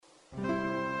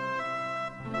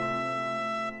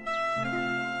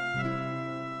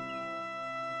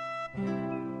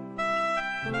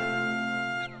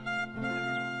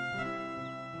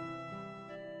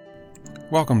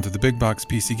Welcome to the Big Box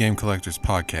PC Game Collectors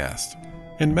Podcast.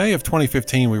 In May of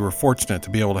 2015, we were fortunate to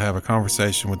be able to have a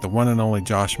conversation with the one and only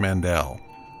Josh Mandel.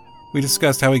 We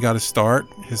discussed how he got his start,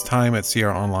 his time at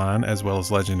Sierra Online, as well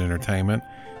as Legend Entertainment,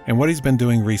 and what he's been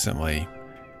doing recently.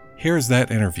 Here's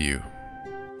that interview.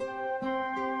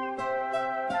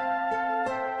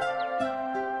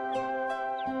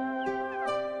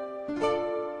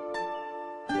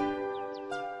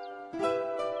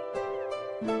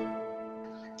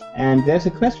 And there's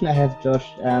a question I have, Josh.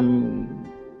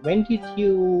 When did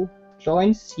you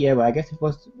join Sierra? I guess it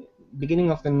was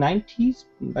beginning of the 90s,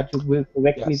 but you will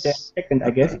correct me that second,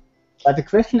 I guess. But the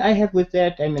question I have with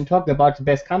that, and talking about the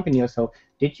best company or so,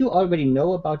 did you already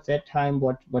know about that time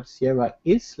what Sierra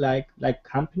is like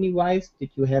company-wise? Did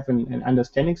you have an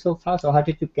understanding so far? So how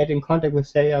did you get in contact with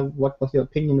Sierra? What was your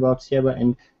opinion about Sierra,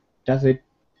 and does it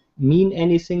mean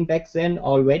anything back then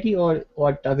already, or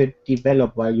does it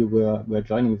develop while you were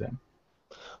joining them?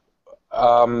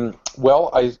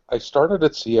 Well, I started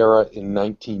at Sierra in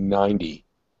 1990,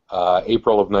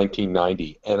 April of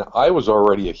 1990, and I was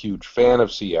already a huge fan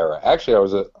of Sierra.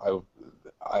 Actually,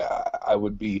 I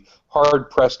would be hard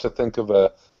pressed to think of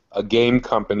a game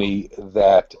company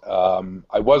that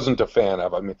I wasn't a fan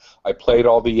of. I mean, I played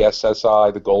all the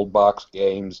SSI, the Gold Box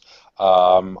games.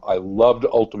 I loved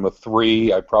Ultima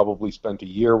 3. I probably spent a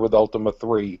year with Ultima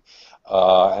 3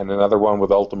 and another one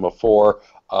with Ultima 4.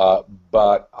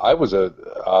 But I was an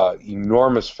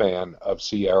enormous fan of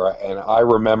Sierra, and I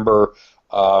remember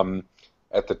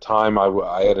at the time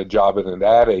I had a job at an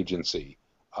ad agency.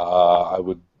 I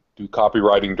would do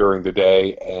copywriting during the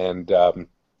day and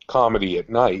comedy at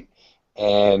night.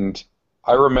 And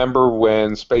I remember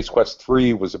when Space Quest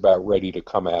 3 was about ready to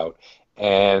come out,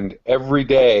 and every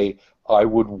day I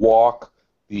would walk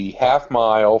the half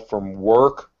mile from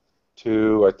work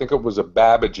to, I think it was a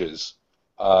Babbage's,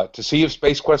 to see if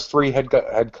Space Quest 3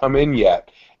 had come in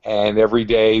yet. And every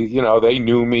day, you know, they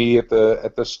knew me at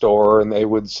the store, and they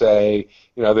would say,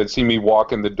 you know, they'd see me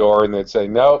walk in the door, and they'd say,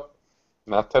 nope,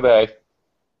 not today.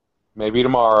 Maybe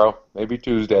tomorrow, maybe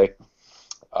Tuesday.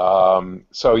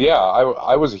 So yeah,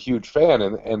 I was a huge fan,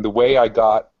 and the way I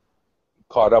got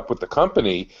caught up with the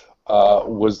company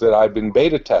was that I'd been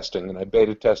beta testing, and I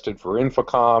beta tested for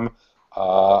Infocom.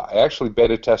 I actually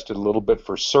beta tested a little bit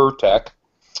for Surtech,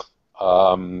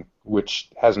 which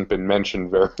hasn't been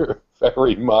mentioned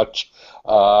very much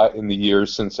in the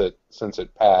years since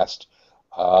it passed.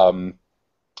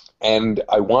 And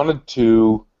I wanted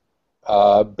to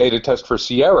beta test for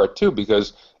Sierra too,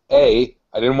 because I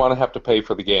didn't want to have to pay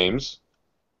for the games,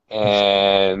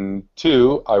 and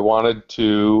 2, I wanted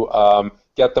to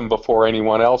get them before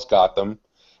anyone else got them,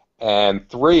 and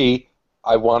 3,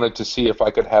 I wanted to see if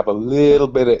I could have a little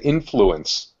bit of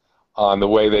influence on the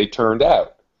way they turned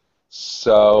out.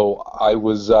 So I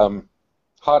was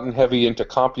hot and heavy into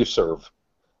CompuServe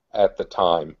at the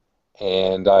time,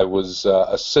 and I was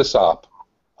a sysop.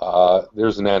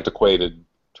 There's an antiquated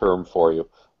term for you.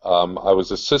 I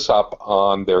was a sysop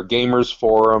on their gamers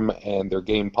forum and their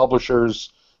game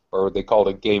publishers, or they called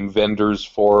it game vendors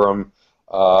forum,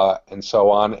 and so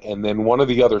on. And then one of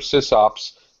the other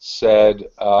sysops said,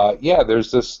 yeah,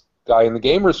 there's this guy in the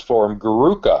gamers forum,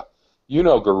 Garuka. You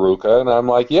know Garuka. And I'm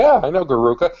like, yeah, I know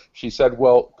Garuka. She said,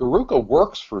 well, Garuka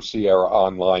works for Sierra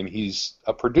Online. He's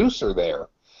a producer there.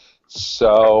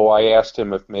 So I asked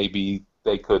him if maybe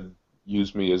they could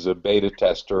use me as a beta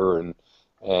tester,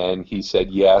 and he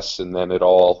said yes, and then it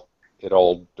all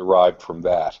derived from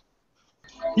that.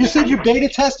 You said you beta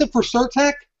tested for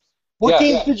Surtech? What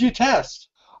games did you test?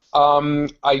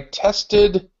 I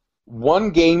tested one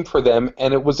game for them,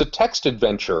 and it was a text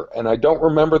adventure, and I don't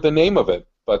remember the name of it,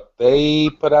 but they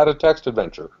put out a text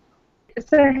adventure.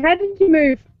 So how did you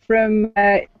move from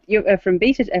beta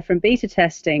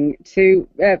testing to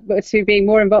being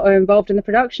more involved in the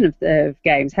production of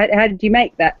games? How did you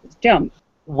make that jump?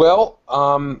 Well,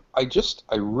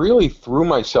 I really threw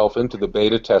myself into the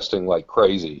beta testing like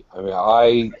crazy. I mean,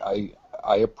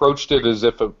 I approached it as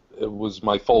if it was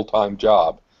my full-time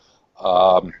job,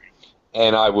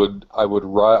 and I would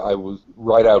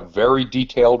write out very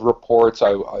detailed reports.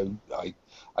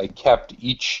 I kept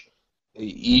each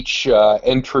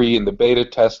entry in the beta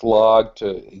test log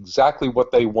to exactly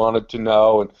what they wanted to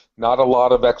know, and not a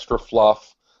lot of extra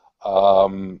fluff.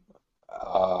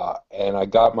 And I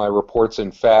got my reports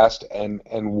in fast, and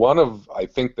one of, I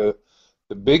think, the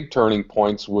big turning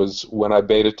points was when I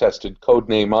beta tested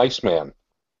Codename Iceman,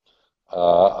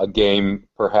 a game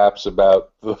perhaps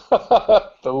about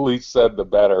the least said the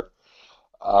better.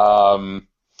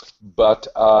 But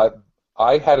I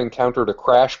had encountered a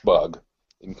crash bug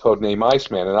in Codename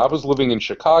Iceman, and I was living in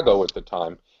Chicago at the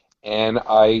time, and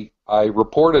I I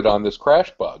reported on this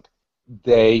crash bug.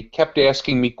 They kept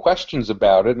asking me questions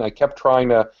about it, and I kept trying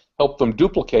to help them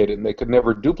duplicate it, and they could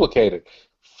never duplicate it.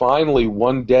 Finally,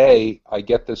 one day, I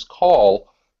get this call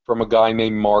from a guy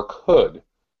named Mark Hood,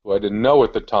 who I didn't know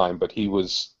at the time, but he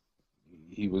was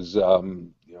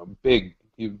big.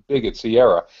 He was big at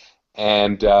Sierra,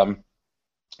 and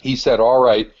he said, "All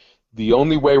right, the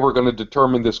only way we're going to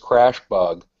determine this crash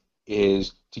bug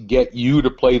is to get you to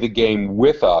play the game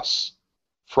with us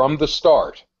from the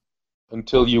start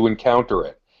until you encounter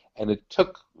it." And it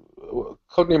took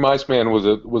Codename Iceman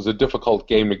was a difficult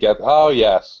game to get. Oh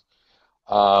yes,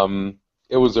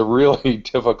 it was a really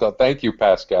difficult. Thank you,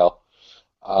 Pascal.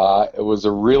 It was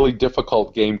a really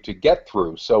difficult game to get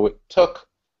through. So it took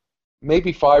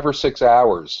maybe 5 or 6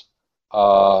 hours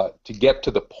to get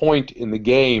to the point in the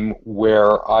game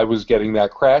where I was getting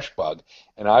that crash bug.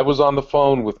 And I was on the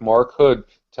phone with Mark Hood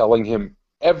telling him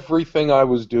everything I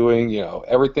was doing,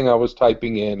 everything I was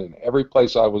typing in and every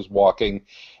place I was walking.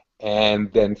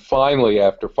 And then finally,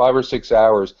 after 5 or 6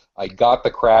 hours, I got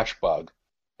the crash bug.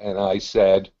 And I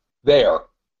said, "There."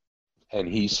 And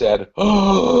he said,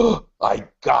 "Oh, I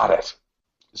got it."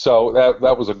 So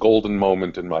that was a golden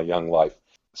moment in my young life.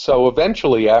 So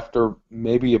eventually, after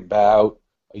maybe about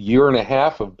a year and a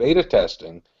half of beta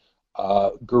testing,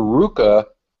 Garuka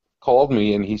called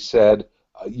me and he said,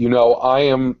 "I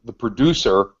am the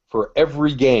producer for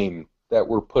every game that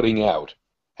we're putting out,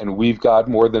 and we've got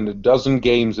more than a dozen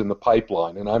games in the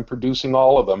pipeline, and I'm producing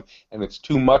all of them, and it's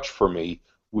too much for me.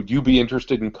 Would you be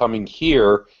interested in coming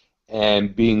here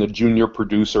and being a junior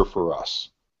producer for us?"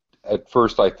 At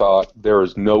first I thought, there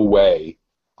is no way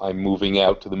I'm moving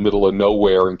out to the middle of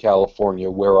nowhere in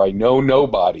California where I know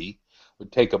nobody,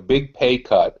 would take a big pay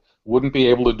cut, wouldn't be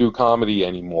able to do comedy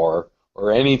anymore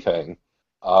or anything,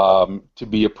 to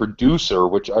be a producer,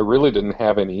 which I really didn't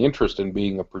have any interest in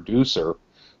being a producer.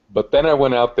 But then I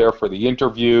went out there for the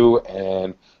interview,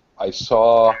 and I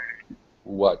saw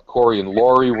what Corey and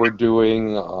Laurie were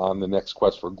doing on The Next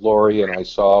Quest for Glory, and I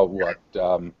saw what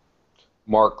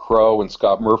Mark Crow and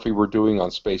Scott Murphy were doing on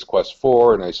Space Quest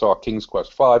 4, and I saw King's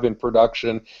Quest 5 in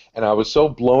production, and I was so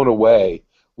blown away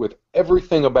with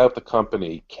everything about the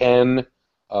company. Ken,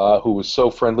 who was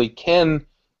so friendly. Ken,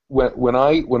 when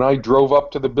I drove up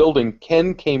to the building,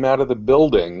 Ken came out of the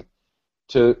building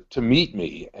to meet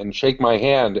me and shake my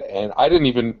hand, and I didn't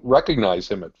even recognize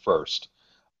him at first.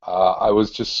 I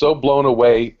was just so blown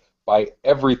away by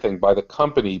everything, by the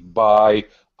company, by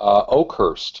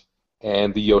Oakhurst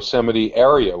and the Yosemite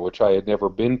area, which I had never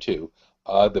been to,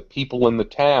 the people in the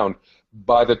town.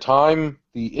 By the time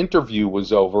the interview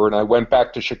was over and I went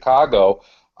back to Chicago,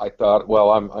 I thought,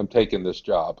 well, I'm taking this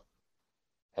job.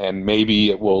 And maybe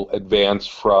it will advance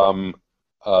from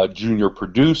junior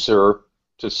producer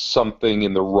to something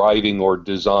in the writing or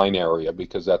design area,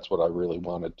 because that's what I really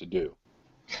wanted to do.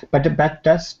 But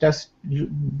does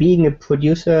being a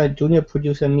producer, junior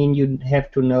producer, mean you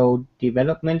have to know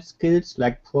development skills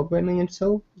like programming and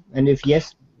so? And if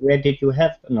yes, where did you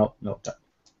have? No.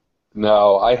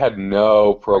 No, I had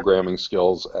no programming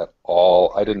skills at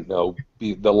all. I didn't know.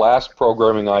 The last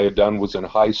programming I had done was in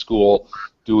high school,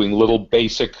 doing little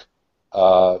basic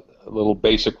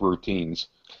routines.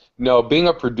 No, being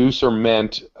a producer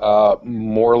meant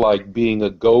more like being a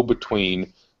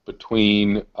go-between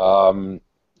between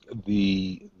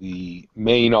the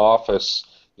main office,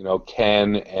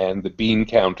 Ken, and the bean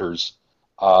counters,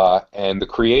 and the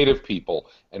creative people,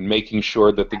 and making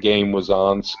sure that the game was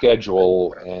on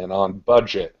schedule and on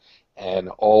budget, and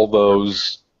all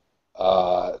those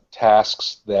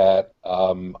tasks that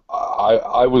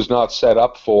I was not set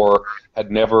up for,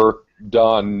 had never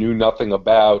done, knew nothing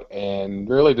about, and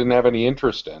really didn't have any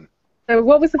interest in. So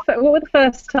what were the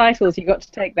first titles you got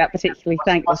to take that particularly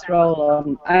thankless role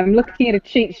on? I'm looking at a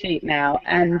cheat sheet now,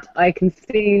 and I can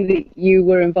see that you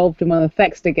were involved in one of the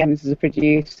Thexter games as a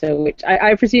producer, which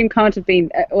I presume can't have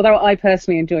been, although I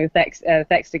personally enjoy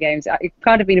Thexter games, it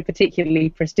can't have been a particularly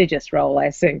prestigious role, I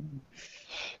assume.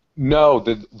 No,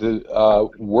 the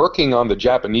working on the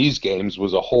Japanese games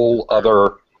was a whole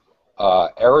other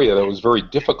area that was very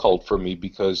difficult for me,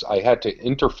 because I had to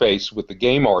interface with the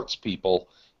game arts people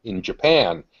in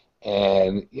Japan,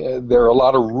 and there are a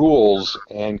lot of rules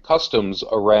and customs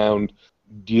around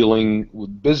dealing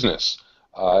with business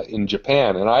in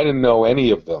Japan, and I didn't know any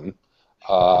of them,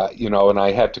 and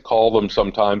I had to call them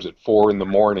sometimes at 4 in the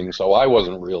morning, so I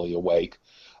wasn't really awake.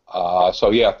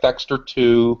 So yeah, Thexter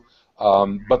 2,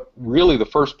 but really the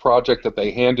first project that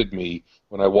they handed me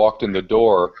when I walked in the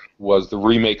door was the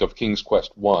remake of King's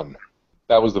Quest 1.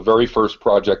 That was the very first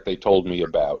project they told me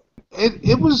about.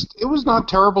 It was not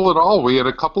terrible at all. We had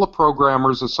a couple of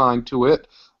programmers assigned to it.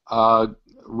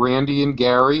 Randy and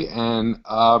Gary, and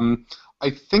I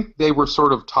think they were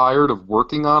sort of tired of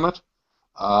working on it,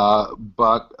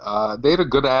 but they had a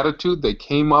good attitude. They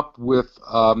came up with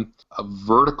a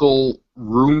vertical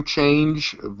room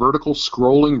change, a vertical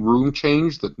scrolling room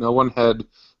change that no one had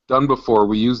done before.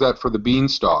 We used that for the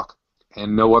Beanstalk,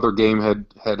 and no other game had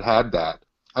that.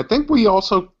 I think they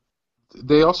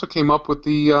also came up with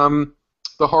the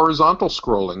horizontal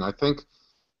scrolling. I think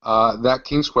that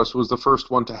King's Quest was the first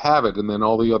one to have it, and then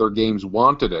all the other games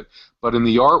wanted it. But in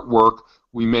the artwork,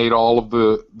 we made all of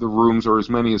the rooms, or as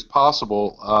many as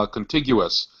possible,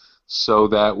 contiguous, so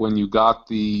that when you got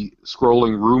the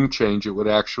scrolling room change, it would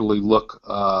actually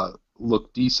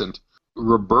look decent.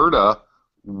 Roberta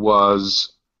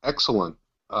was excellent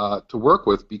to work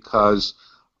with, because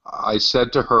I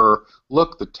said to her,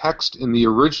 look, the text in the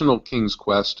original King's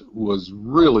Quest was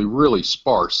really, really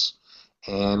sparse,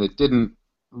 and it didn't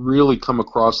really come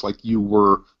across like you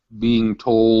were being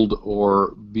told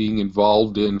or being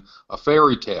involved in a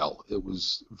fairy tale. It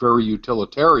was very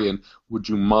utilitarian. Would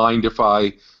you mind if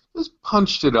I just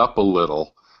punched it up a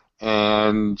little?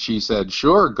 And she said,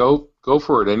 sure, go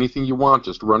for it. Anything you want,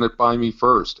 just run it by me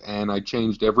first. And I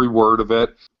changed every word of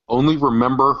it. Only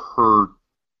remember her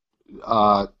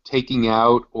taking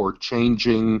out or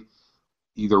changing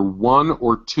either one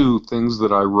or two things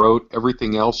that I wrote.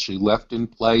 Everything else she left in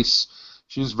place.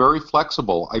 She's very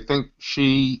flexible. I think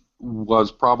she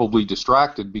was probably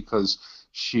distracted because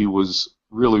she was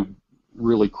really,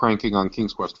 really cranking on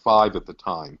King's Quest V at the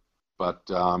time. But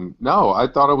no, I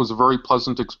thought it was a very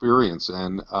pleasant experience,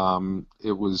 and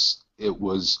it was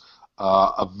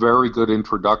a very good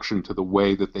introduction to the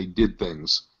way that they did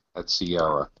things at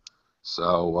Sierra.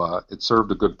 So it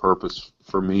served a good purpose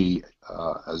for me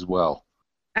as well.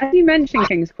 As you mentioned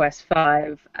King's Quest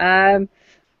V,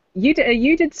 you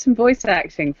did some voice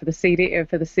acting for the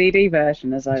CD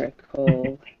version, as I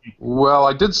recall. Well,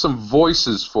 I did some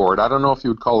voices for it. I don't know if you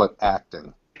would call it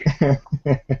acting.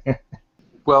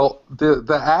 Well,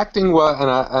 the acting was,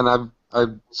 and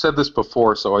I've said this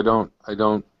before, so I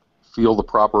don't feel the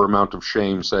proper amount of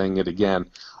shame saying it again.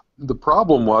 The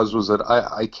problem was that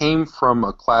I came from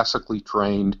a classically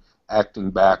trained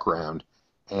acting background,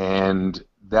 and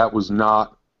that was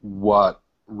not what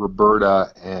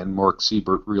Roberta and Mark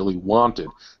Siebert really wanted.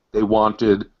 They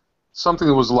wanted something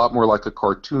that was a lot more like a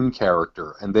cartoon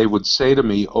character, and they would say to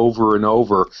me over and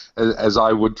over, as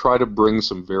I would try to bring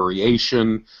some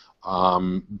variation,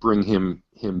 bring him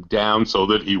down so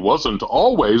that he wasn't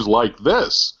always like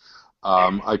this.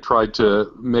 I tried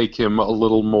to make him a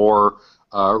little more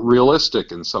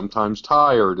realistic, and sometimes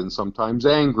tired, and sometimes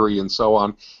angry, and so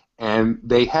on. And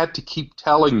they had to keep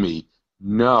telling me,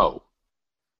 no,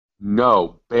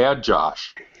 bad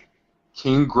Josh.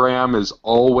 King Graham is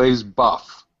always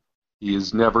buff. He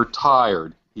is never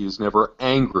tired. He is never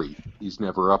angry. He's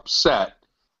never upset.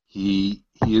 He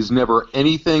is never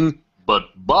anything but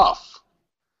buff.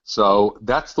 So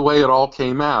that's the way it all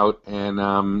came out.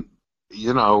 And,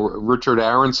 Richard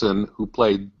Aronson, who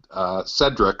played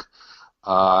Cedric,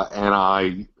 and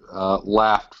I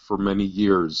laughed for many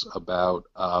years about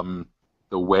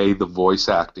the way the voice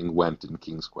acting went in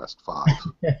King's Quest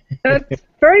V. That's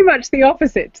very much the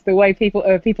opposite to the way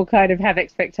people kind of have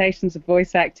expectations of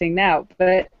voice acting now.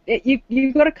 But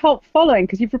you've got a cult following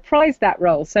because you've reprised that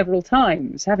role several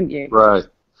times, haven't you? Right.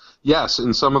 Yes,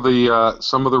 in some of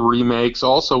the remakes,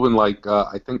 also in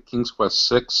I think King's Quest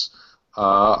VI,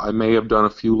 I may have done a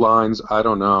few lines. I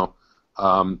don't know.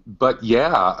 But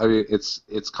yeah,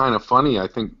 it's kind of funny. I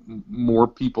think more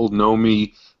people know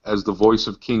me as the voice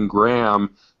of King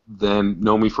Graham than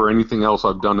know me for anything else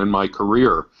I've done in my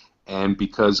career. And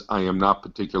because I am not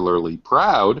particularly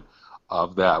proud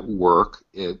of that work,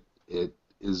 it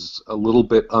is a little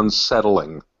bit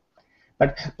unsettling.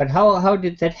 But how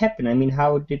did that happen? I mean,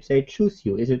 how did they choose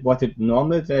you? Was it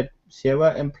normal that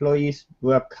Sierra employees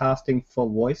were casting for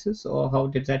voices, or how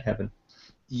did that happen?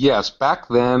 Yes, back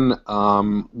then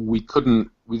we didn't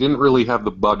really have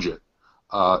the budget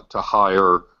to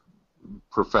hire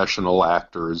professional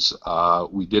actors.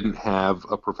 We didn't have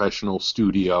a professional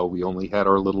studio. We only had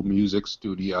our little music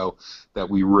studio that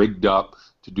we rigged up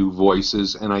to do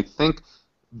voices, and I think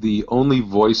the only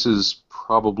voices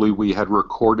probably we had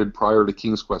recorded prior to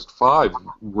King's Quest V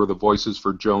were the voices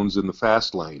for Jones in the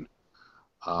Fast Lane,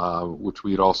 which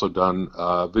we had also done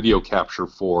video capture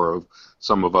for, of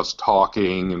some of us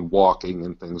talking and walking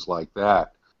and things like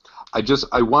that.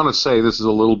 I want to say, this is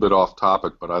a little bit off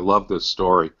topic, but I love this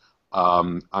story.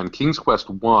 On King's Quest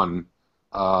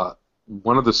I,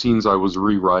 one of the scenes I was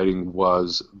rewriting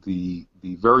was the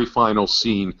very final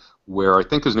scene where I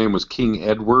think his name was King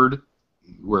Edward,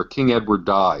 where King Edward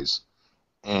dies.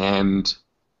 And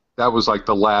that was like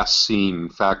the last scene. In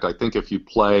fact, I think if you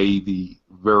play the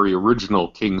very original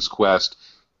King's Quest,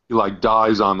 he like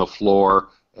dies on the floor,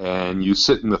 and you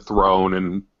sit in the throne,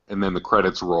 and then the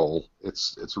credits roll.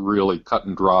 It's really cut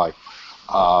and dry.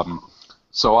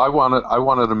 So I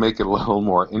wanted to make it a little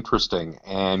more interesting.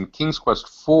 And King's Quest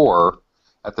IV,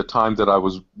 at the time that I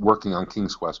was working on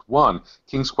King's Quest I,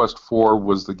 King's Quest IV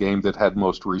was the game that had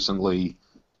most recently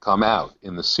come out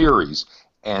in the series,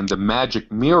 and the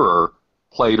magic mirror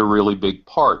played a really big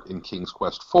part in King's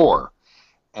Quest IV.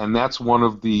 And that's one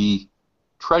of the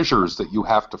treasures that you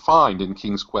have to find in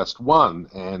King's Quest I.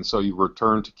 And so you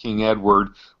return to King Edward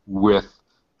with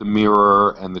the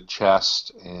mirror and the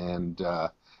chest and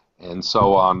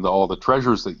so on, all the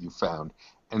treasures that you found.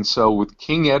 And so with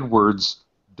King Edward's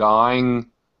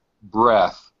dying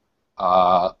breath,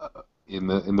 in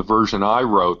the version I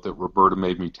wrote that Roberta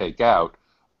made me take out,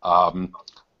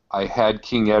 I had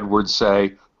King Edward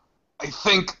say, "I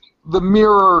think the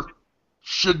mirror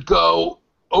should go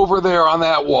over there on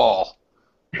that wall,"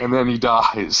 and then he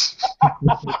dies.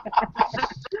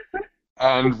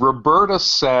 And Roberta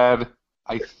said,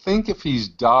 "I think if he's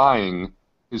dying,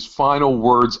 his final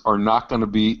words are not going to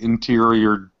be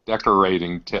interior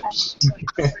decorating tips."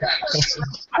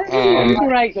 And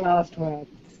great last word.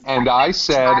 And I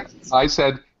said,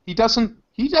 he doesn't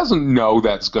know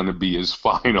that's going to be his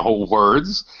final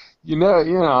words. You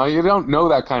don't know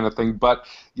that kind of thing. But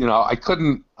I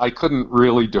couldn't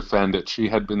really defend it. She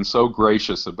had been so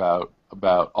gracious about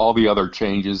all the other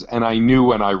changes, and I knew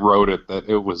when I wrote it that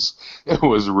it was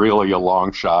really a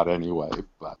long shot anyway.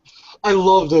 But I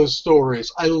love those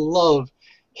stories. I love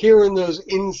hearing those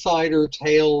insider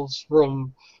tales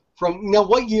from. Now,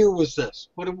 what year was this?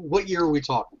 What year are we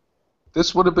talking?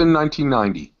 This would have been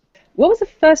 1990. What was the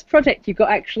first project you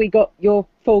actually got your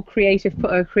full creative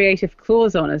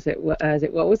clause on, as it were?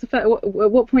 What was at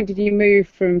what point did you move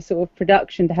from sort of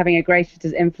production to having a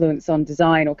greater influence on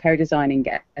design or co-designing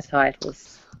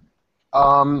titles?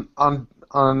 On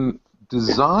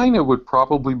design, it would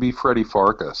probably be Freddie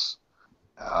Farkas.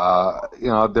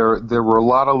 There were a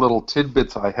lot of little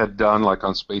tidbits I had done, like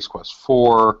on Space Quest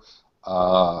 4,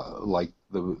 like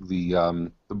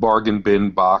the bargain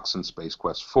bin box in Space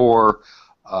Quest 4.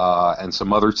 And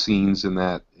some other scenes in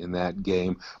that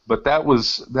game, but that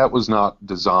was not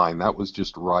design. That was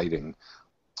just writing.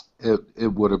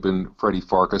 It would have been Freddie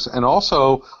Farkas, and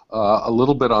also a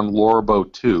little bit on Lorabo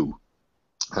 2,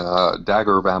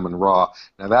 Dagger of Amun-Ra.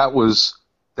 Now that was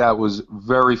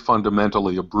very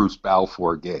fundamentally a Bruce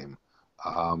Balfour game,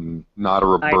 not a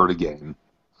Roberta game.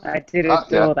 I did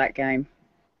adore that game.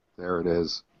 There it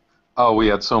is. Oh, we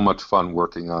had so much fun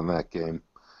working on that game.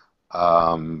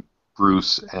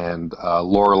 Bruce and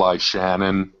Lorelei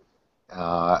Shannon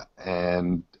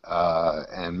and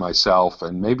myself,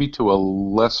 and maybe to a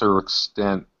lesser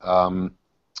extent, I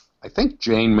think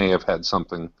Jane may have had some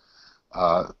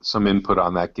input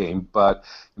on that game. But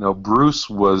Bruce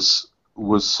was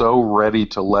so ready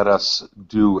to let us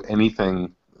do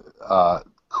anything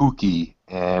kooky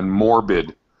and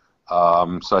morbid.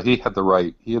 So he had the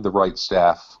right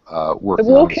staff working.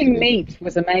 The walking meat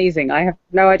was amazing. I have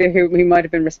no idea who might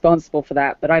have been responsible for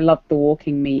that, but I loved the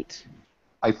walking meat.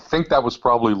 I think that was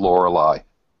probably Lorelei.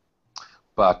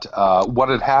 But what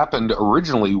had happened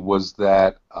originally was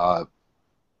that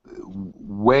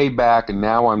way back, and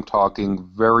now I'm talking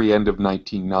very end of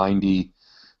 1990,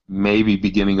 maybe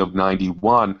beginning of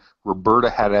 91, Roberta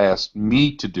had asked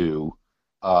me to do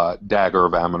Dagger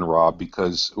of Amun-Ra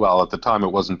because, well, at the time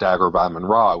it wasn't Dagger of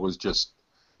Amun-Ra, it was just,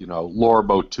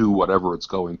 Lorabo 2, whatever it's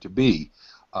going to be,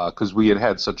 because we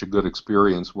had such a good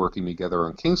experience working together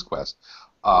on King's Quest.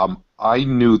 I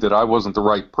knew that I wasn't the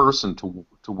right person to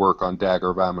work on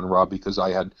Dagger of Amun-Ra because I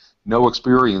had no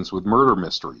experience with murder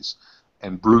mysteries,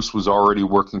 and Bruce was already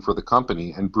working for the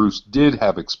company, and Bruce did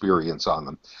have experience on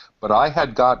them. But I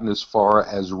had gotten as far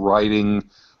as writing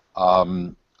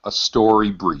a story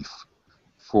brief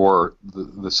for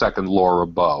the second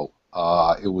Lorabo.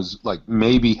 It was like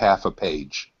maybe half a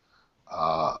page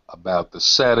about the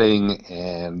setting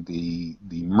and the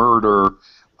murder,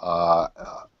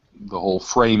 the whole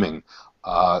framing.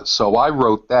 So I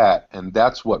wrote that, and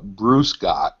that's what Bruce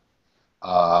got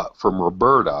from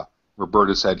Roberta.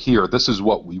 Roberta said, "Here, this is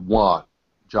what we want.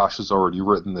 Josh has already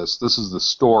written this. This is the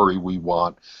story we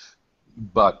want."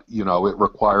 But, it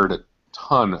required a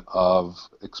ton of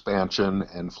expansion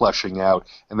and fleshing out,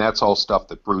 and that's all stuff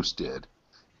that Bruce did.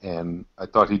 And I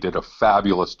thought he did a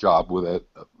fabulous job with it,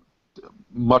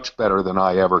 much better than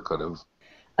I ever could have.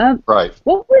 Right.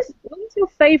 What was your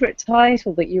favorite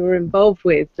title that you were involved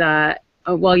with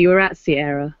while you were at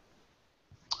Sierra?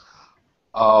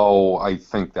 Oh, I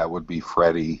think that would be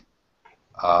Freddie.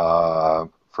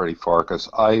 Freddie Farkas.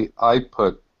 I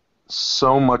put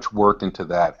so much work into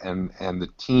that, and the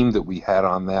team that we had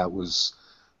on that was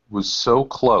so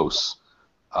close.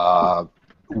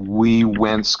 We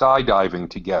went skydiving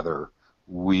together.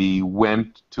 We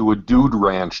went to a dude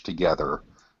ranch together.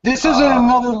 This isn't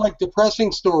another like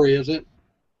depressing story, is it?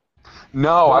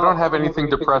 No, I don't have anything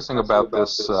depressing about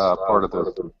this part of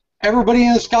the. Everybody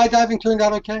in the skydiving turned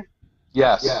out okay?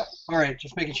 Yes. All right,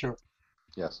 just making sure.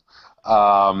 Yes.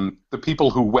 The people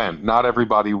who went, not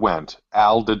everybody went.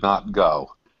 Al did not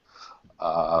go,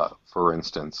 for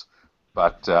instance.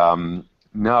 But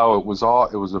no, it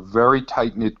was a very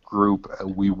tight-knit group.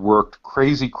 We worked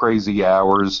crazy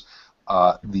hours.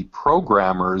 The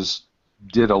programmers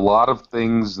did a lot of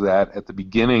things that at the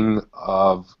beginning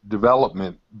of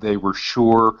development they were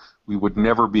sure we would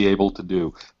never be able to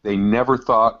do. They never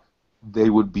thought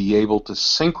they would be able to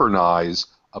synchronize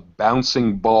a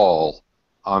bouncing ball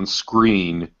on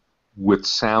screen with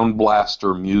Sound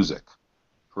Blaster music,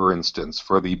 for instance,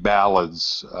 for the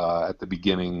ballads at the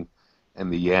beginning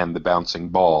and the end, the bouncing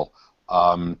ball.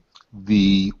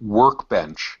 The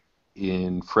workbench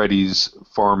in Freddy's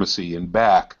Pharmacy and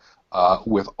back,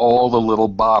 with all the little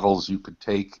bottles you could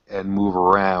take and move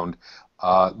around,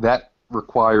 that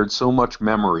required so much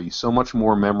memory, so much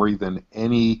more memory than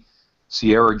any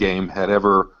Sierra game had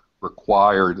ever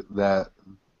required,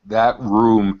 that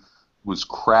room was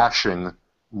crashing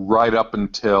right up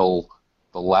until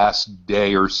the last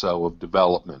day or so of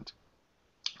development.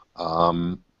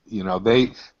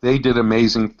 They did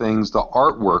amazing things. The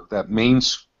artwork, that Main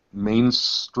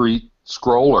Street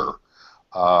scroller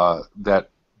that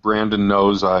Brandon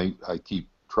knows I keep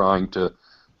trying to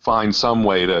find some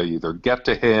way to either get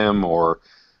to him or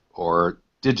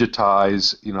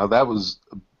digitize. That was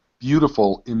a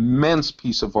beautiful, immense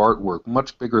piece of artwork,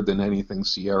 much bigger than anything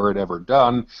Sierra had ever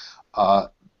done.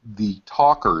 The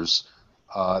talkers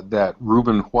that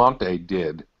Ruben Huante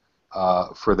did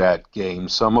for that game,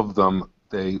 some of them,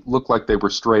 they looked like they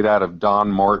were straight out of Don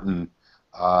Martin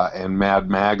and Mad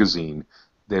Magazine.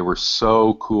 They were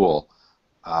so cool.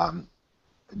 And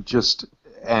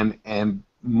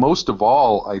most of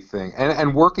all, I think,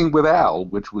 and working with Al,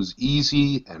 which was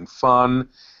easy and fun,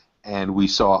 and we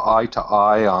saw eye to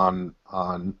eye on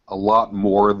a lot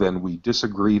more than we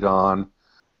disagreed on.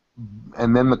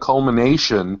 And then the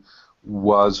culmination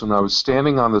was when I was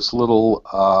standing on this little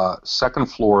second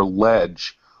floor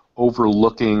ledge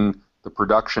overlooking the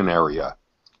production area,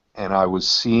 and I was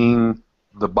seeing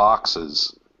the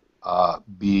boxes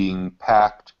being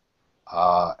packed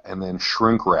and then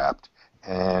shrink wrapped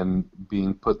and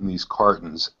being put in these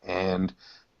cartons, and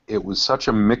it was such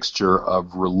a mixture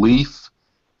of relief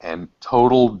and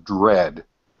total dread,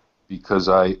 because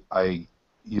I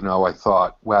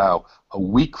thought, wow, a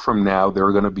week from now there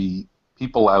are going to be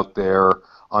people out there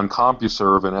on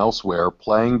CompuServe and elsewhere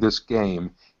playing this game,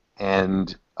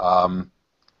 and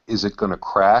is it going to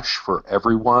crash for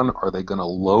everyone? Are they going to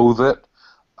loathe it?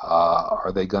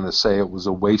 Are they going to say it was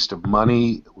a waste of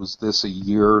money? Was this a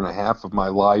year and a half of my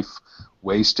life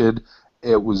wasted?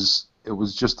 It was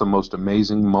just the most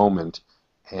amazing moment,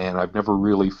 and I've never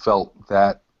really felt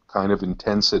that kind of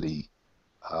intensity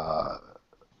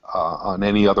on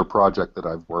any other project that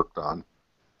I've worked on.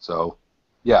 So,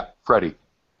 yeah, Freddie.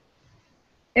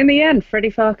 In the end, Freddie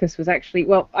Farkas was actually,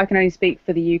 well, I can only speak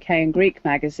for the UK and Greek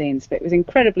magazines, but it was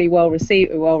incredibly well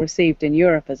received in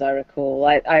Europe, as I recall.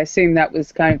 I assume that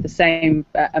was kind of the same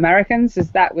Americans.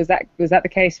 Was that the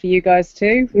case for you guys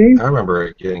too? I remember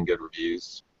it getting good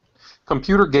reviews.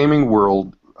 Computer Gaming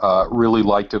World really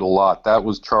liked it a lot. That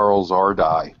was Charles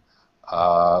Ardai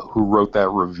who wrote that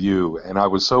review, and I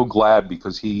was so glad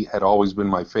because he had always been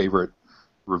my favorite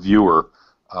reviewer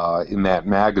in that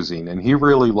magazine, and he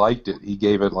really liked it. He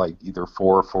gave it like either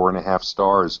 4 or 4.5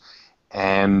 stars,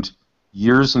 and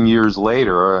years and years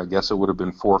later, I guess it would have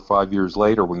been 4 or 5 years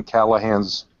later, when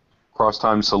Callahan's Cross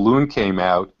Time Saloon came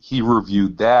out, he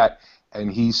reviewed that,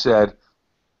 and he said,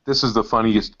 "This is the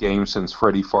funniest game since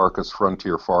Freddie Farkas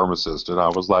Frontier Pharmacist," and I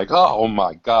was like, oh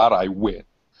my God, I win.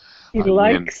 He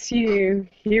likes you.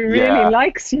 He really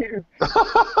likes you.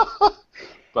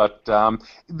 But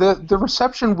the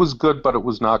reception was good, but it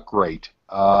was not great.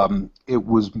 It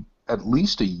was at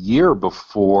least a year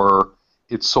before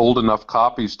it sold enough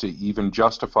copies to even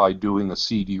justify doing a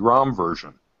CD-ROM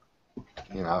version.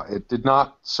 It did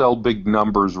not sell big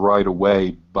numbers right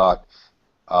away, but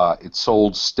it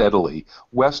sold steadily.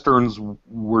 Westerns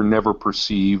were never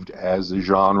perceived as a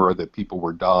genre that people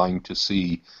were dying to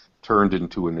see turned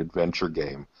into an adventure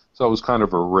game. So it was kind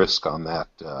of a risk on that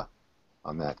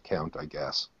count, I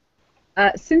guess.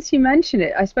 Since you mentioned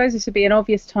it, I suppose this would be an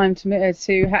obvious time to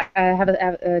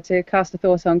cast a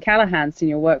thought on Callahan's and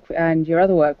your work and your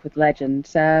other work with Legend.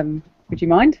 Would you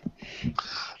mind?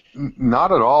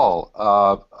 Not at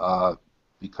all,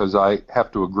 because I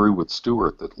have to agree with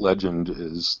Stuart that Legend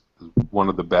is one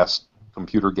of the best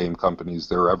computer game companies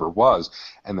there ever was,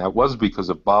 and that was because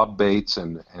of Bob Bates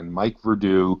and Mike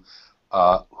Verdu,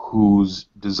 whose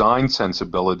design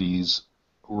sensibilities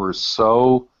were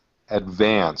so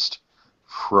advanced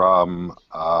from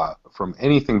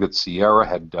anything that Sierra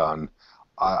had done.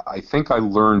 I think I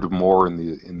learned more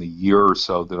in the year or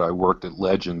so that I worked at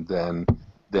Legend than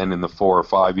in the 4 or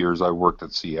 5 years I worked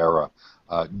at Sierra.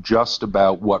 Just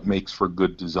about what makes for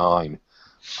good design.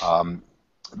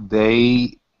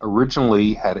 They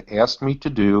originally had asked me to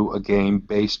do a game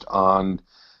based on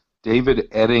David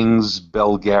Eddings'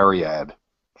 Belgariad,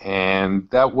 and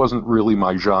that wasn't really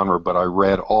my genre, but I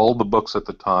read all the books at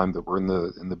the time that were in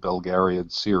the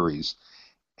Belgariad series,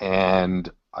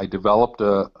 and I developed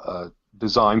a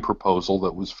design proposal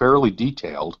that was fairly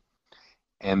detailed,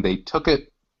 and they took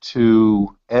it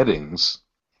to Eddings,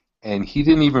 and he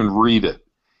didn't even read it.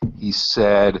 He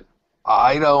said,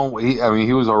 he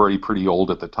was already pretty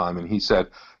old at the time, and he said,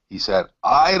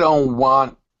 I don't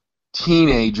want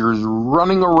teenagers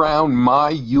running around my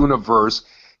universe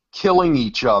killing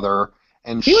each other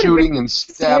and shooting and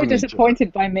stabbing each other. So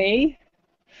disappointed by me,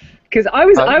 because I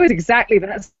was exactly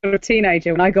that sort of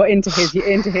teenager when I got into his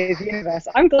universe.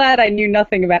 I'm glad I knew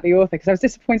nothing about the author, because I was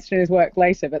disappointed in his work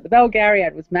later. But the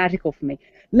Belgariad was magical for me.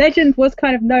 Legend was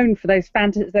kind of known for those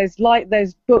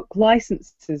book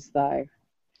licenses, though.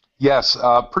 Yes,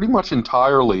 pretty much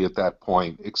entirely at that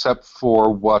point, except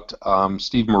for what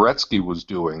Steve Moretsky was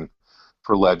doing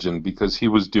for Legend, because he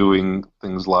was doing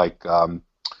things like the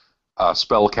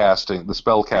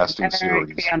spellcasting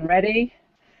series. Be Unready,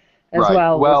 as right.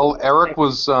 well. Well, Eric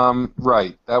was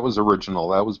right. That was original.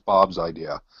 That was Bob's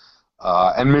idea,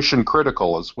 and Mission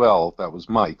Critical as well. That was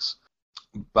Mike's.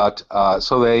 But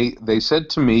so they said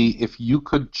to me, if you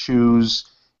could choose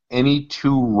any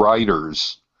two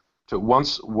writers.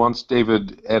 Once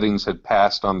David Eddings had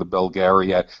passed on the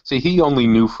Belgariad, see, he only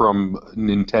knew from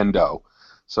Nintendo.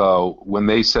 So when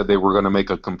they said they were going to make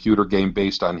a computer game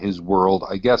based on his world,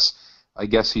 I guess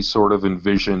he sort of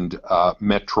envisioned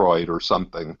Metroid or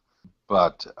something.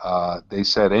 But they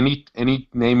said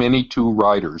name any two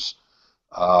writers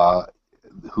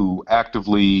who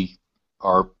actively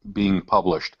are being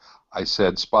published. I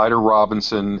said Spider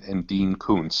Robinson and Dean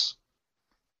Koontz,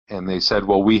 and they said,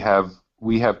 well, we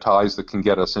have ties that can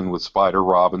get us in with Spider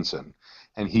Robinson.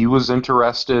 And he was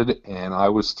interested, and I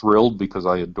was thrilled because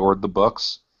I adored the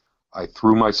books. I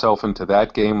threw myself into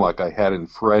that game like I had in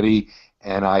Freddy,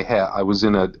 and I was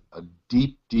in a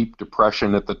deep, deep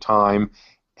depression at the time,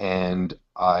 and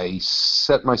I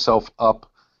set myself up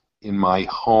in my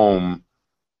home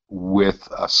with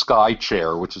a sky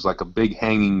chair, which is like a big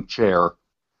hanging chair,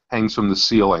 hangs from the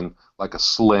ceiling like a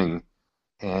sling,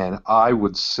 and I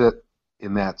would sit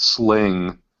in that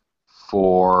sling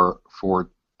for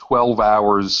 12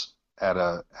 hours at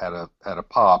a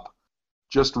pop,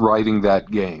 just writing that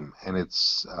game, and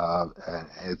it's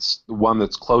the one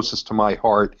that's closest to my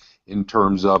heart in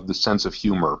terms of the sense of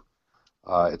humor.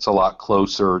 It's a lot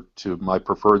closer to my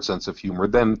preferred sense of humor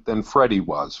than Freddy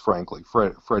was, frankly.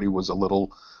 Freddy was a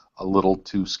little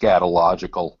too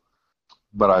scatological,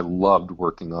 but I loved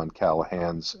working on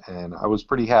Callahan's, and I was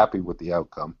pretty happy with the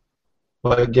outcome.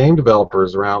 Like game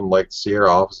developers around like Sierra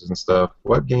offices and stuff,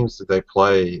 what games did they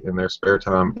play in their spare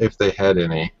time, if they had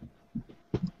any?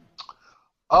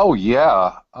 Oh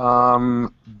yeah,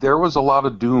 there was a lot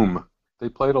of Doom. They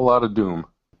played a lot of Doom.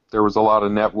 There was a lot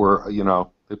of network.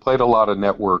 They played a lot of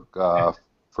network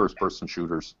first-person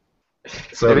shooters.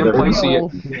 So they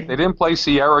didn't play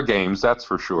Sierra games, that's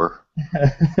for sure.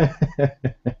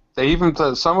 They even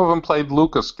some of them played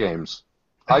Lucas games.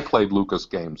 I played Lucas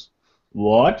games.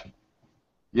 What?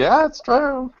 Yeah, it's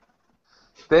true.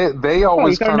 They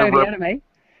always you kind of know the enemy.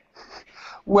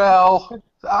 Well,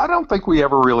 I don't think we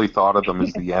ever really thought of them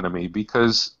as the enemy,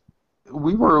 because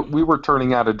we were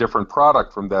turning out a different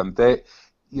product from them. They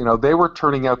were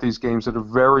turning out these games at a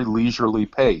very leisurely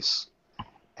pace,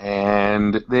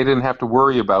 and they didn't have to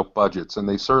worry about budgets, and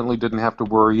they certainly didn't have to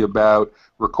worry about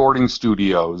recording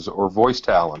studios or voice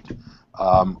talent.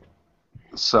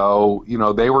 So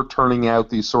they were turning out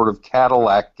these sort of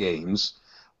Cadillac games.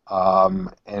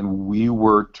 And we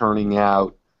were turning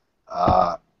out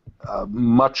a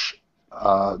much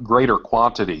greater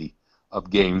quantity of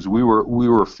games. We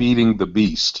were feeding the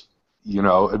beast.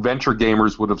 Adventure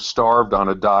gamers would have starved on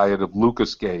a diet of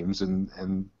Lucas games,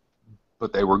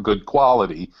 but they were good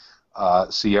quality.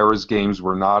 Sierra's games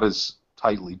were not as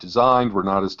tightly designed, were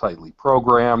not as tightly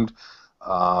programmed,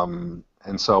 and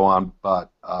so on.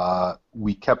 But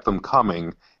we kept them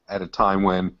coming at a time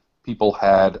when people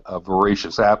had a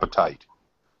voracious appetite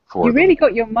for You them. really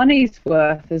got your money's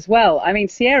worth as well. I mean,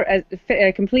 Sierra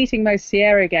completing most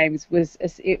Sierra games was a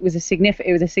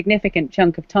significant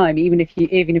chunk of time. Even if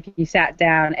you sat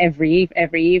down every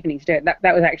evening to do it,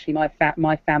 that was actually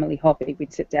my family hobby.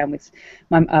 We'd sit down with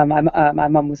my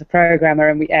mum was a programmer,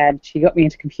 and she got me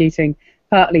into computing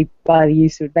partly by the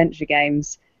use of adventure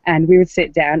games. And we would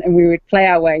sit down and we would play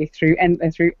our way through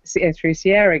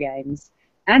Sierra games,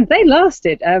 and they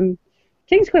lasted.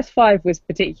 King's Quest V was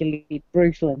particularly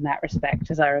brutal in that respect,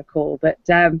 as I recall. But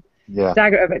Dagger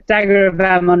of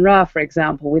Amon-Ra, for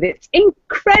example, with its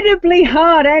incredibly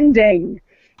hard ending,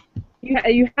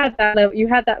 you had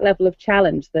that level of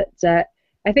challenge that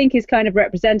I think is kind of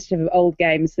representative of old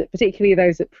games, that particularly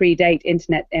those that predate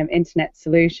internet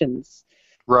solutions.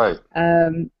 Right.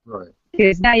 Right.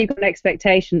 Because now you've got an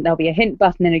expectation that there'll be a hint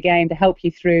button in a game to help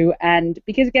you through, and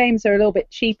because games are a little bit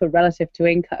cheaper relative to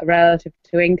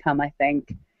income, I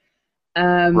think.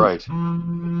 Right.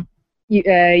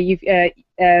 They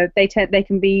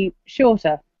can be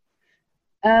shorter.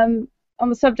 On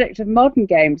the subject of modern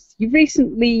games, you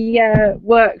recently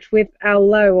worked with Al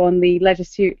Lowe on the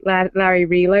Leisure Larry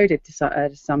Reloaded to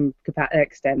some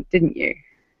extent, didn't you?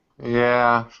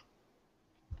 Yeah.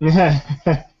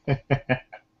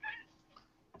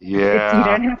 You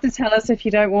don't have to tell us if you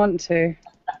don't want to.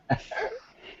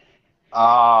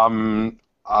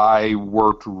 I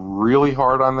worked really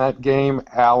hard on that game.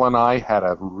 Al and I had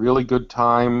a really good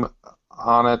time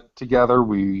on it together.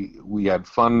 We had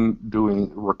fun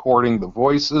recording the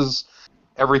voices.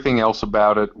 Everything else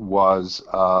about it was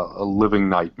a living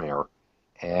nightmare.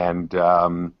 And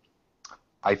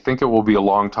I think it will be a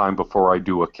long time before I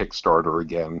do a Kickstarter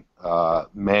again.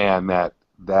 Man, that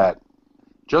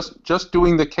just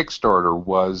doing the Kickstarter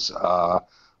was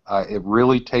it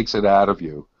really takes it out of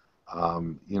you. I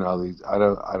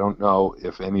don't know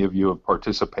if any of you have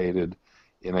participated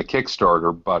in a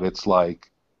Kickstarter, but it's like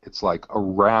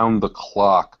around the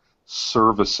clock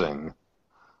servicing.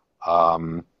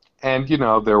 And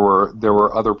there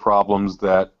were other problems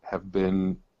that have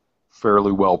been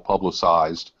fairly well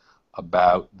publicized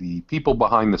about the people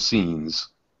behind the scenes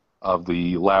of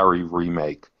the Larry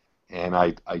remake, and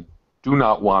I do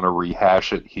not want to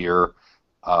rehash it here,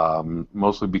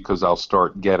 mostly because I'll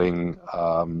start getting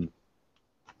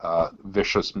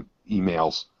vicious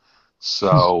emails.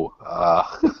 So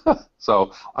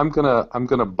so I'm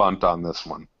gonna bunt on this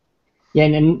one. Yeah,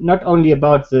 and not only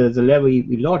about the Larry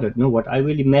Reloaded. No, what I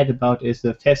really mad about is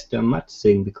the Faster Mud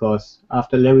thing, because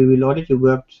after Larry Reloaded, you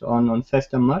worked on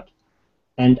Faster Mud,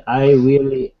 and I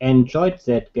really enjoyed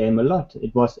that game a lot.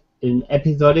 It was an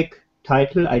episodic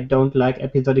title. I don't like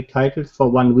episodic titles for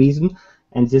one reason,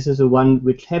 and this is the one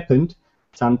which happened.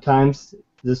 Sometimes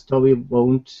the story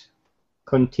won't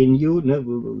continue. No,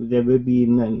 there will be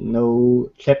no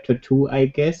chapter 2, I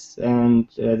guess, and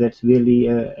that's really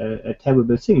a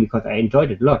terrible thing, because I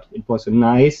enjoyed it a lot. It was a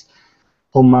nice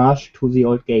homage to the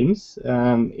old games.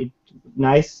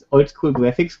 Nice old school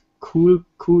graphics, cool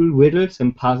riddles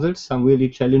and puzzles, some really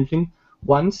challenging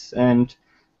ones, and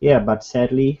yeah, but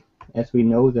sadly, as we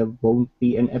know, there won't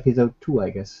be an episode 2, I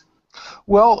guess.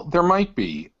 Well, there might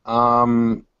be,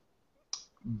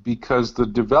 because the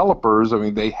developers,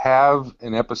 they have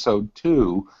an episode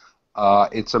 2.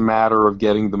 It's a matter of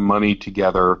getting the money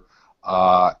together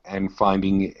and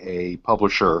finding a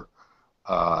publisher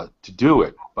to do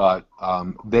it. But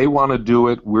they want to do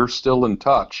it. We're still in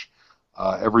touch.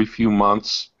 Every few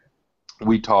months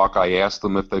we talk. I ask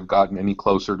them if they've gotten any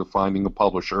closer to finding a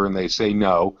publisher, and they say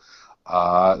no.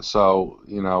 So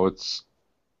it's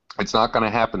not going to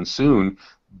happen soon,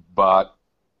 but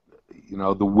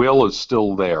the will is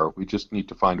still there. We just need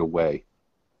to find a way.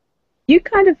 You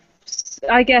kind of,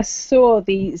 I guess, saw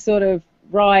the sort of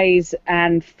rise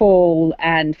and fall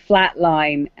and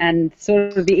flatline and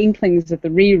sort of the inklings of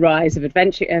the re-rise of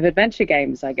adventure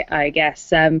games, I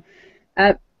guess.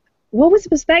 What was the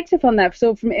perspective on that,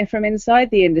 sort of from inside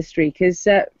the industry? Because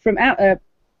from outside,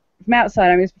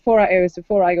 it was before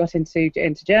I got into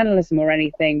journalism or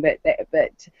anything, but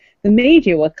the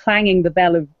media were clanging the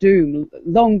bell of doom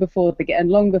long before the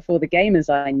gamers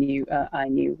I knew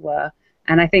were,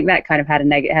 and I think that kind of had a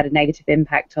negative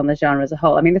impact on the genre as a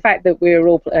whole. The fact that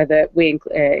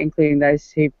including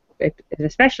those who,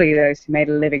 especially those who made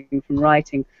a living from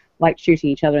writing, like shooting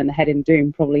each other in the head in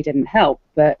Doom, probably didn't help.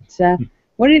 But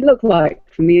what did it look like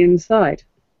from the inside?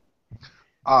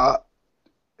 Well,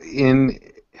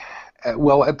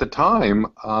 at the time,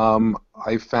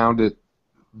 I found it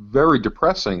very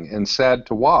depressing and sad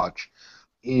to watch,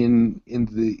 in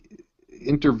the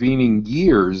intervening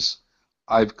years,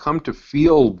 I've come to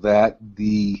feel that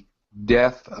the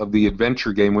death of the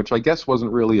adventure game, which I guess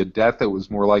wasn't really a death, it was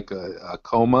more like a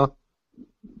coma,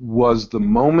 was the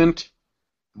moment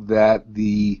that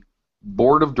the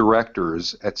board of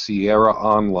directors at Sierra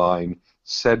Online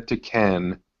said to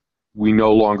Ken, "We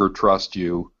no longer trust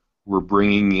you. We're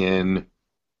bringing in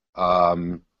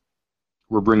other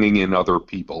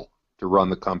people to run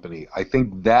the company." I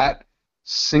think that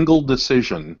single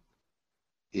decision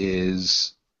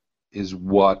is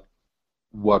what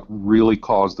really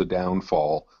caused the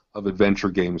downfall of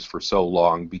adventure games for so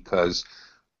long, because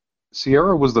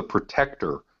Sierra was the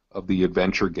protector of the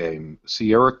adventure game.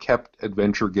 Sierra kept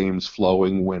adventure games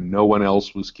flowing when no one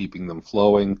else was keeping them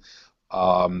flowing.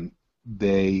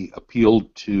 They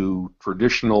appealed to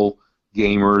traditional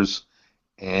gamers,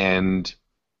 and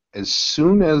as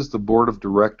soon as the board of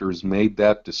directors made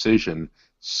that decision,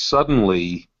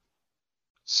 suddenly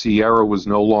Sierra was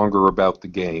no longer about the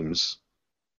games.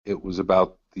 It was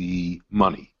about the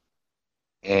money.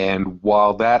 And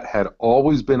while that had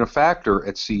always been a factor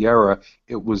at Sierra,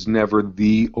 it was never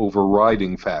the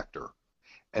overriding factor.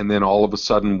 And then all of a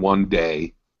sudden, one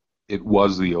day, it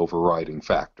was the overriding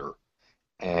factor.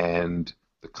 And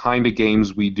the kind of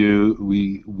games we did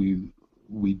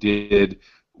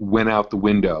went out the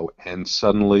window, and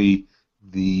suddenly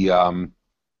the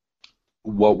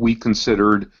what we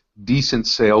considered decent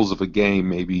sales of a game,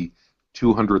 maybe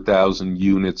 200,000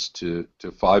 units to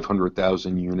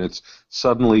 500,000 units,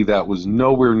 suddenly that was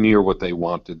nowhere near what they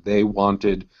wanted. They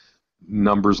wanted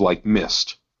numbers like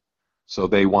Myst. So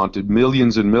they wanted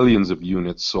millions and millions of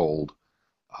units sold.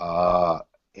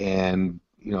 And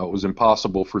it was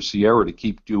impossible for Sierra to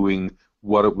keep doing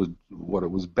what it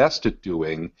was best at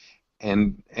doing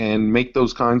and make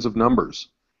those kinds of numbers.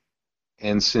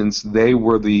 And since they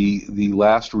were the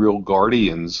last real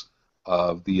guardians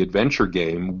of the adventure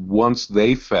game, once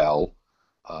they fell,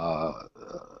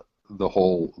 the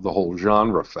whole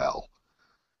genre fell.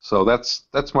 So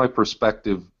that's my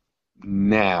perspective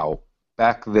now.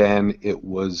 Back then, it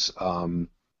was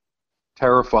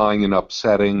terrifying and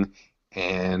upsetting,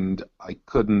 and I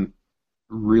couldn't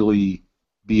really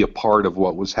be a part of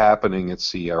what was happening at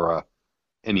Sierra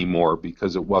anymore,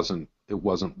 because it wasn't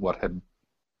what had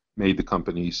made the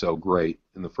company so great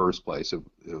in the first place.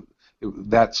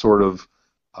 That sort of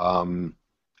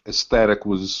aesthetic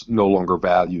was no longer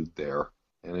valued there,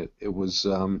 and it was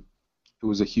a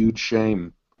huge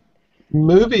shame.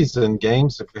 Movies and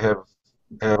games have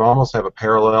almost have a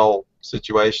parallel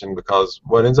situation, because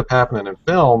what ends up happening in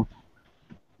film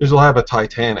is you'll have a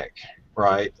Titanic,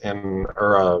 right,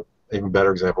 or a even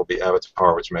better example would be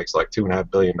Avatar, which makes like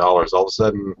 $2.5 billion. All of a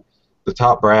sudden, the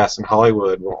top brass in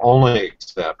Hollywood will only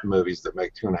accept movies that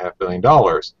make $2.5 billion.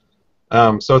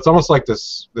 So it's almost like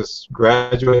this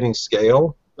graduating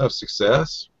scale of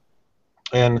success.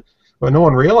 And what no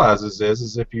one realizes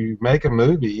is if you make a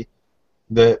movie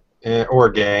that, or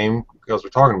a game, because we're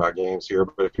talking about games here,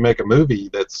 but if you make a movie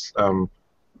that's $10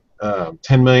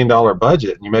 million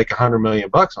budget and you make $100 million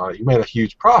on it, you made a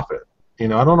huge profit. I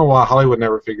don't know why Hollywood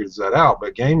never figures that out,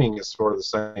 but gaming is sort of the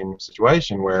same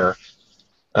situation where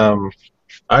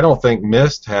I don't think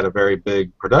Myst had a very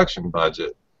big production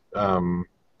budget,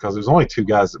 because there's only 2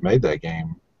 guys that made that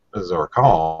game, as I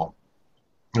recall,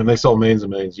 and they sold millions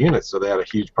and millions of units, so they had a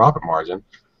huge profit margin.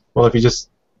 Well, if you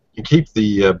keep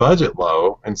the budget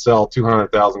low and sell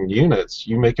 200,000 units,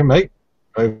 you can make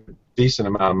a decent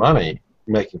amount of money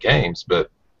making games, but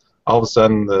all of a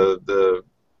sudden the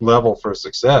level for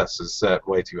success is set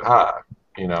way too high,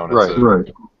 and Right. I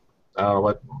don't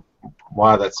know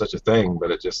why that's such a thing,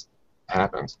 but it just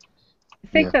happens. I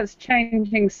think that's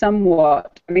changing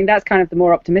somewhat. I mean, that's kind of the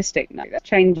more optimistic note. That's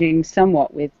changing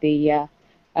somewhat with the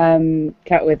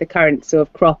current sort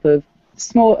of crop of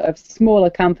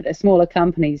smaller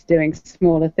companies doing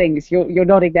smaller things. You're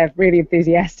nodding there really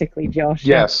enthusiastically, Josh.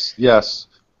 Yes.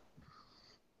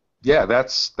 Yeah,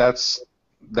 that's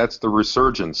the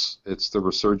resurgence. It's the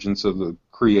resurgence of the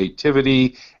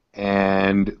creativity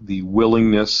and the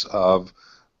willingness of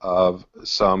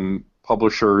some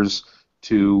publishers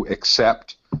to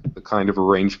accept the kind of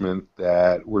arrangement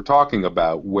that we're talking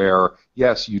about, where,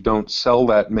 yes, you don't sell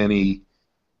that many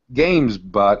games,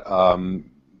 but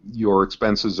your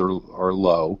expenses are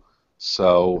low,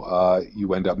 so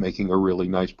you end up making a really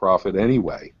nice profit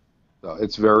anyway. So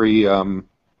it's very,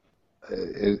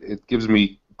 it gives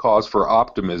me cause for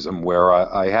optimism where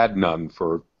I had none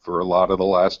for a lot of the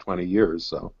last 20 years,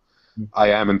 so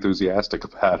I am enthusiastic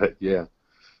about it, yeah.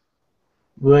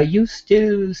 Were you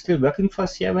still working for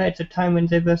Sierra at the time when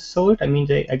they were sold? I mean,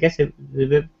 I guess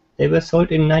they They were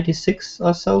sold in 96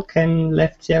 or so. Ken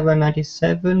left Sierra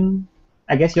 97.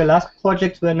 I guess your last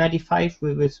projects were 95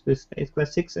 with Space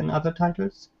Quest 6 and other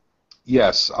titles?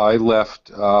 Yes, I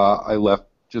left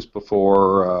just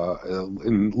before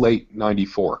in late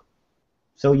 '94.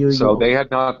 So they had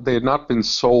not been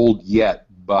sold yet,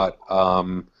 but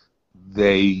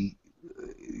they,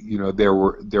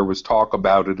 there was talk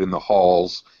about it in the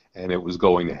halls, and it was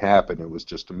going to happen. It was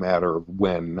just a matter of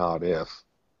when, not if.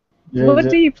 What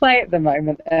do you play at the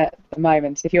moment?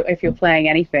 If you're playing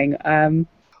anything.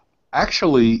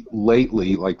 Actually,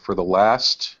 lately, like for the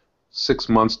last 6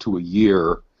 months to a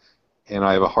year, and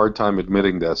I have a hard time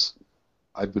admitting this,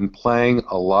 I've been playing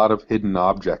a lot of hidden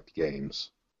object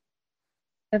games.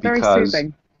 They're very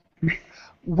soothing.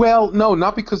 Well, no,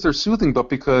 not because they're soothing, but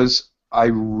because I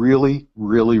really,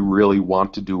 really, really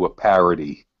want to do a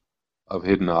parody of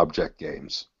hidden object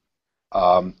games.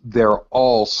 They're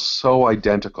all so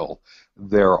identical.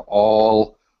 They're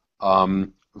all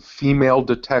female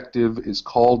detective is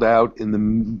called out in the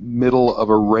middle of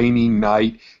a rainy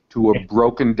night to a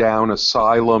broken down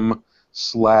asylum /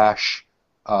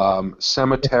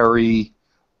 cemetery.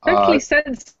 Totally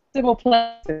sensible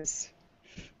places.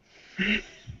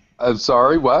 I'm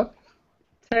sorry, what?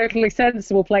 Totally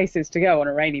sensible places to go on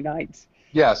a rainy night.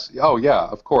 Yes. Oh, yeah,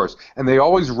 of course. And they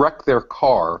always wreck their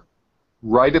car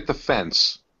right at the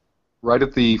fence, right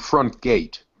at the front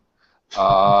gate,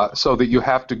 so that you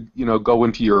have to, go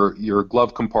into your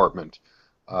glove compartment,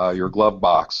 your glove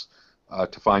box,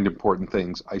 to find important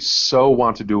things. I so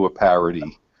want to do a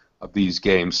parody of these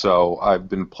games, so I've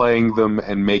been playing them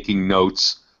and making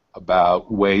notes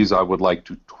about ways I would like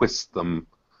to twist them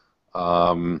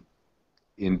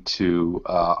into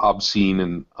obscene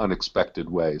and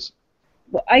unexpected ways.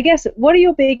 Well, I guess, what are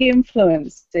your big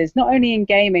influences, not only in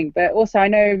gaming, but also I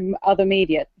know other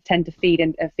media tend to feed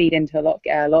into a lot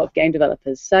of game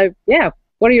developers. So, yeah,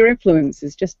 what are your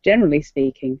influences, just generally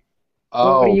speaking?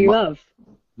 What do you love?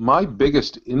 My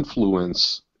biggest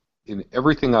influence in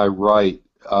everything I write,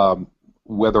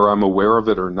 whether I'm aware of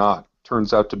it or not,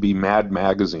 turns out to be Mad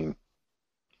Magazine.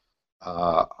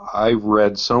 I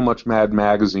read so much Mad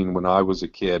Magazine when I was a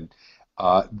kid.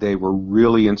 They were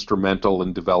really instrumental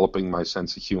in developing my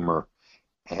sense of humor.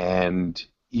 And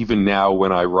even now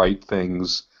when I write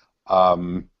things,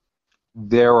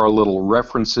 there are little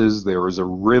references, there is a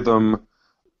rhythm,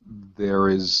 there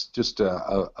is just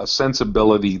a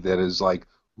sensibility that is like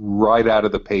right out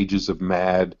of the pages of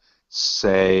Mad,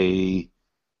 say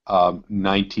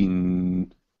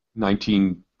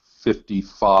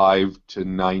 1955 to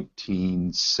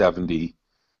 1970,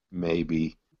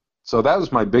 maybe. So that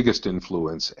was my biggest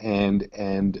influence,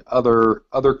 and other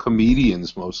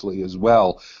comedians mostly as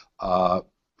well.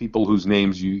 People whose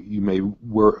names you may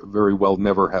very well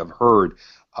never have heard.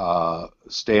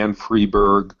 Stan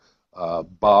Freberg,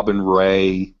 Bob and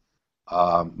Ray,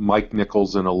 Mike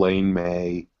Nichols and Elaine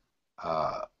May,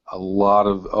 a lot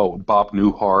of Bob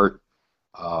Newhart.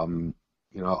 A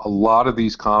lot of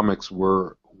these comics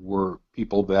were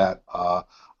people that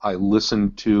I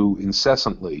listened to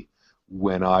incessantly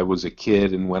when I was a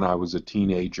kid and when I was a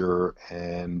teenager,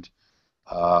 and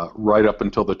right up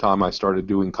until the time I started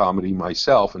doing comedy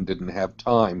myself and didn't have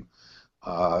time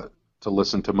to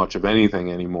listen to much of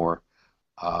anything anymore.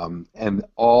 And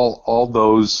all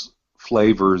those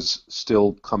flavors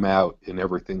still come out in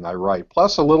everything I write,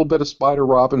 plus a little bit of Spider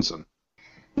Robinson.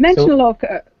 You mentioned a lot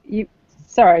of...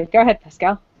 Sorry, go ahead,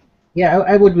 Pascal. Yeah,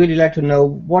 I would really like to know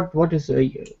what is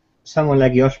someone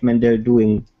like Josh Mandel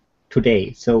doing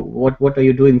today. So what are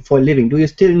you doing for a living? Do you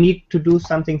still need to do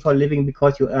something for a living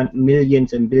because you earn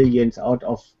millions and billions out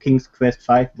of King's Quest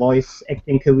V voice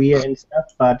acting career and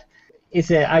stuff? But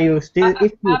are you still,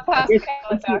 if you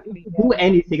do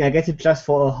anything, I guess it's just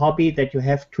for a hobby that you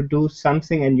have to do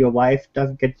something and your wife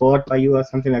doesn't get bored by you or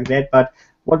something like that. But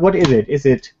what is it? Is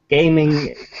it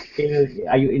gaming?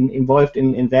 Are you involved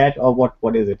in that, or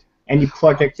what is it? Any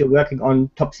projects you're working on,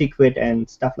 top secret and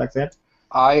stuff like that?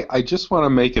 I just want to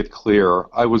make it clear,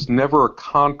 I was never a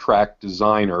contract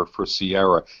designer for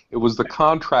Sierra. It was the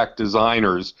contract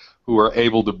designers who were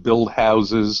able to build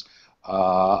houses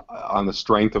on the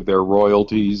strength of their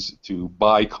royalties, to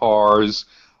buy cars,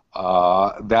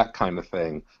 that kind of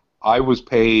thing. I was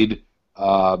paid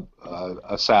a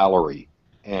salary,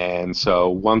 and so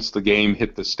once the game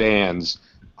hit the stands,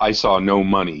 I saw no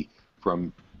money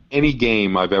from any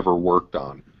game I've ever worked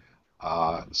on.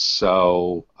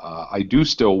 So I do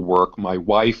still work. My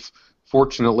wife,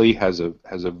 fortunately, has a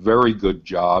very good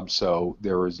job, so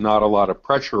there is not a lot of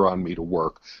pressure on me to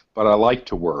work, but I like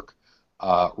to work.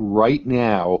 Right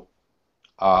now,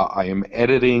 I am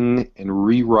editing and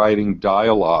rewriting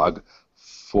dialogue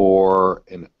for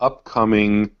an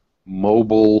upcoming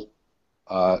mobile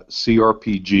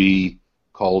CRPG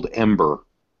called Ember.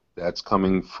 That's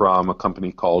coming from a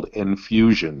company called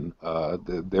Enfusion.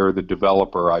 They're the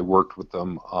developer. I worked with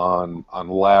them on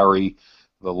Larry,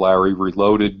 the Larry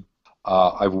Reloaded.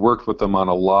 I've worked with them on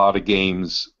a lot of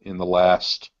games in the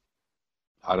last,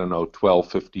 12,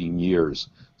 15 years.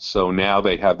 So now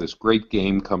they have this great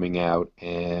game coming out,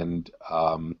 and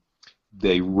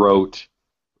they wrote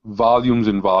volumes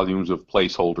and volumes of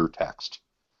placeholder text.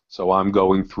 So I'm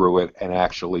going through it and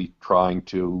actually trying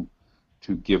to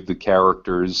give the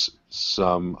characters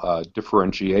some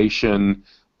differentiation,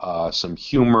 some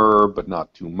humor, but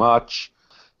not too much.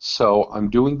 So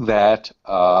I'm doing that.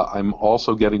 I'm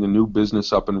also getting a new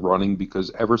business up and running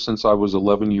because ever since I was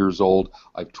 11 years old,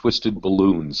 I've twisted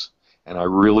balloons, and I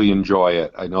really enjoy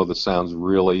it. I know this sounds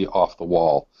really off the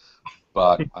wall,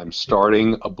 but I'm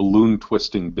starting a balloon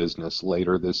twisting business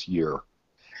later this year.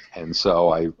 And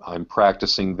so I'm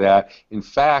practicing that. In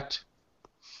fact,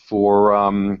 for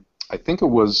I think it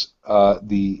was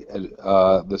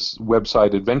this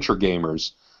website Adventure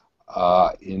Gamers,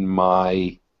 in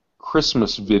my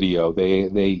Christmas video,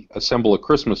 they assemble a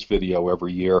Christmas video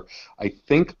every year. I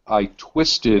think I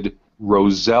twisted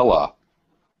Rosella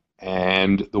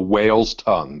and the whale's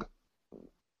tongue.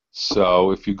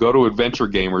 So if you go to Adventure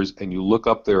Gamers and you look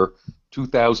up their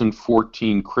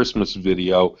 2014 Christmas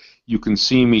video, you can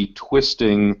see me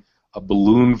twisting a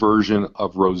balloon version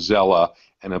of Rosella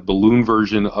and a balloon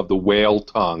version of the whale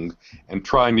tongue and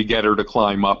trying to get her to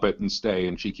climb up it and stay,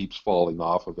 and she keeps falling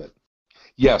off of it.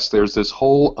 Yes, there's this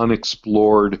whole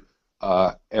unexplored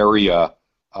area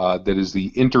that is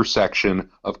the intersection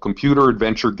of computer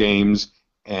adventure games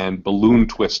and balloon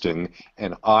twisting,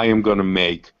 and I am going to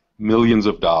make millions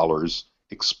of dollars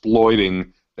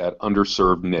exploiting that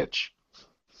underserved niche.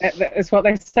 That's what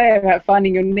they say about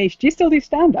finding your niche. Do you still do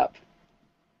stand-up?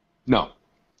 No.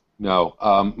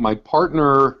 My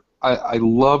partner, I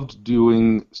loved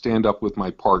doing stand-up with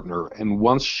my partner, and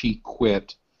once she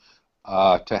quit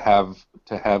to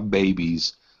have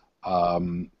babies,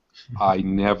 I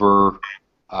never.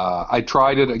 I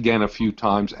tried it again a few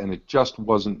times, and it just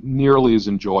wasn't nearly as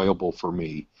enjoyable for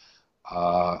me.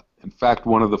 In fact,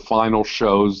 one of the final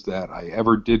shows that I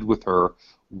ever did with her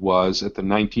was at the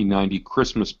 1990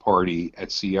 Christmas party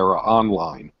at Sierra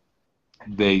Online.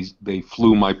 They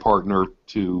flew my partner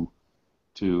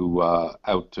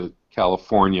out to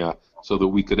California so that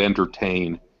we could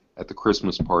entertain at the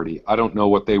Christmas party. I don't know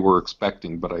what they were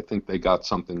expecting, but I think they got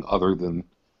something other than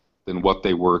what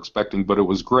they were expecting. But it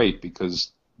was great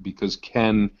because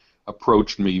Ken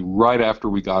approached me right after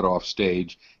we got off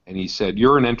stage, and he said,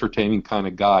 "You're an entertaining kind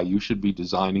of guy. You should be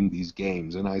designing these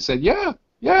games." And I said, "Yeah."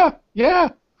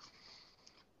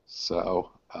 So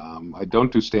I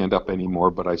don't do stand-up anymore,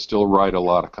 but I still write a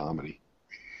lot of comedy.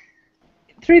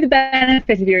 Through the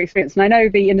benefit of your experience, and I know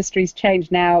the industry's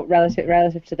changed now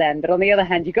relative to then, but on the other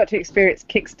hand, you got to experience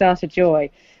Kickstarter joy.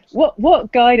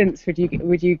 What guidance would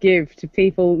you give to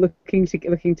people looking to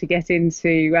get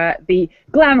into the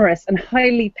glamorous and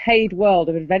highly paid world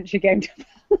of adventure game development?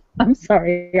 I'm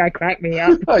sorry, I cracked me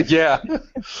up. Yeah.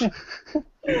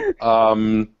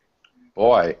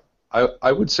 Boy,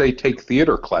 I would say take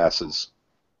theater classes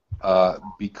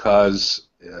because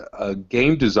a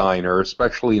game designer,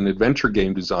 especially an adventure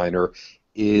game designer,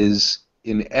 is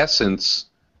in essence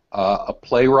a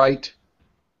playwright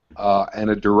and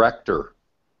a director.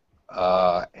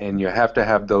 And you have to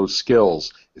have those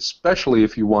skills, especially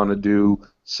if you want to do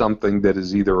something that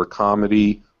is either a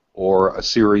comedy or a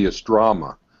serious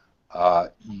drama.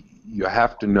 You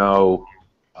have to know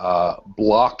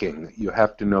blocking. You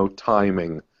have to know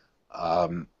timing.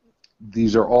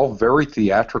 These are all very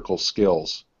theatrical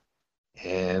skills.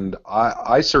 And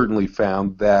I certainly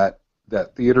found that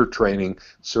theater training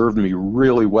served me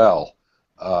really well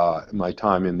in my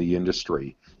time in the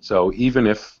industry. So even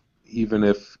if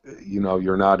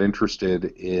you're not interested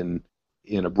in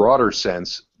a broader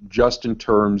sense, just in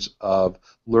terms of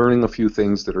learning a few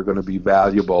things that are going to be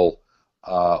valuable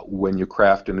when you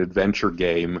craft an adventure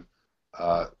game,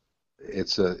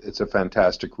 it's a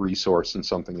fantastic resource and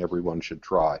something everyone should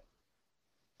try.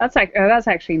 That's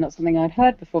actually not something I'd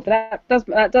heard before, but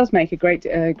that does make a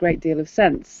great deal of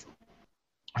sense.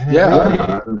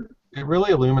 Yeah, it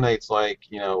really illuminates, I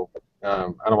don't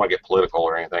want to get political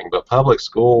or anything, but public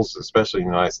schools, especially in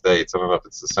the United States, I don't know if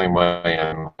it's the same way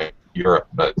in Europe,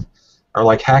 but are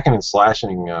like hacking and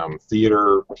slashing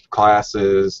theater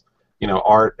classes,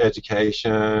 art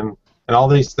education, and all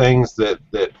these things that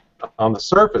on the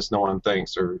surface no one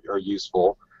thinks are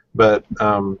useful, but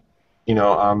on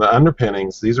the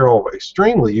underpinnings, these are all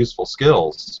extremely useful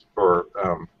skills for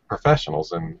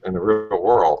professionals in the real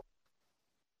world.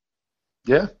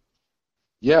 Yeah.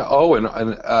 Yeah. Oh, and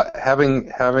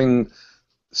having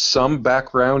some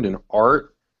background in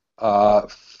art,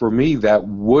 for me, that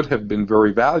would have been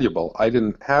very valuable. I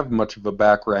didn't have much of a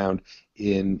background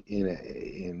in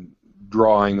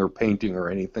drawing or painting or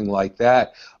anything like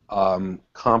that.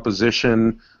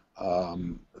 Composition,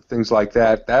 things like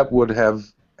that. That would have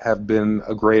been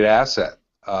a great asset.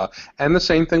 And the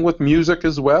same thing with music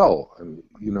as well.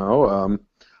 You know,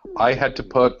 I had to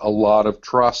put a lot of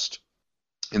trust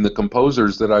in the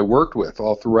composers that I worked with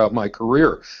all throughout my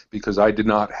career, because I did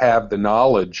not have the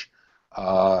knowledge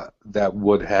that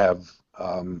would have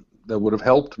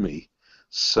helped me.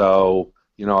 So,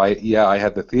 you know, I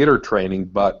had the theater training,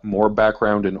 but more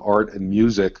background in art and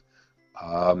music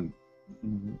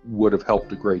would have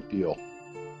helped a great deal.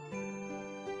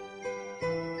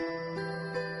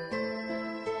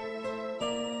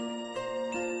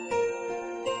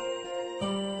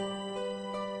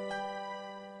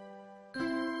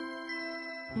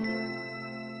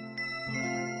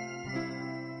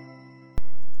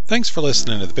 Thanks for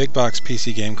listening to the Big Box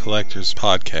PC Game Collectors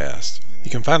podcast.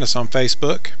 You can find us on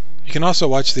Facebook. You can also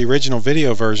watch the original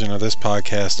video version of this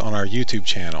podcast on our YouTube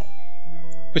channel,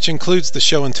 which includes the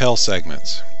show and tell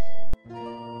segments.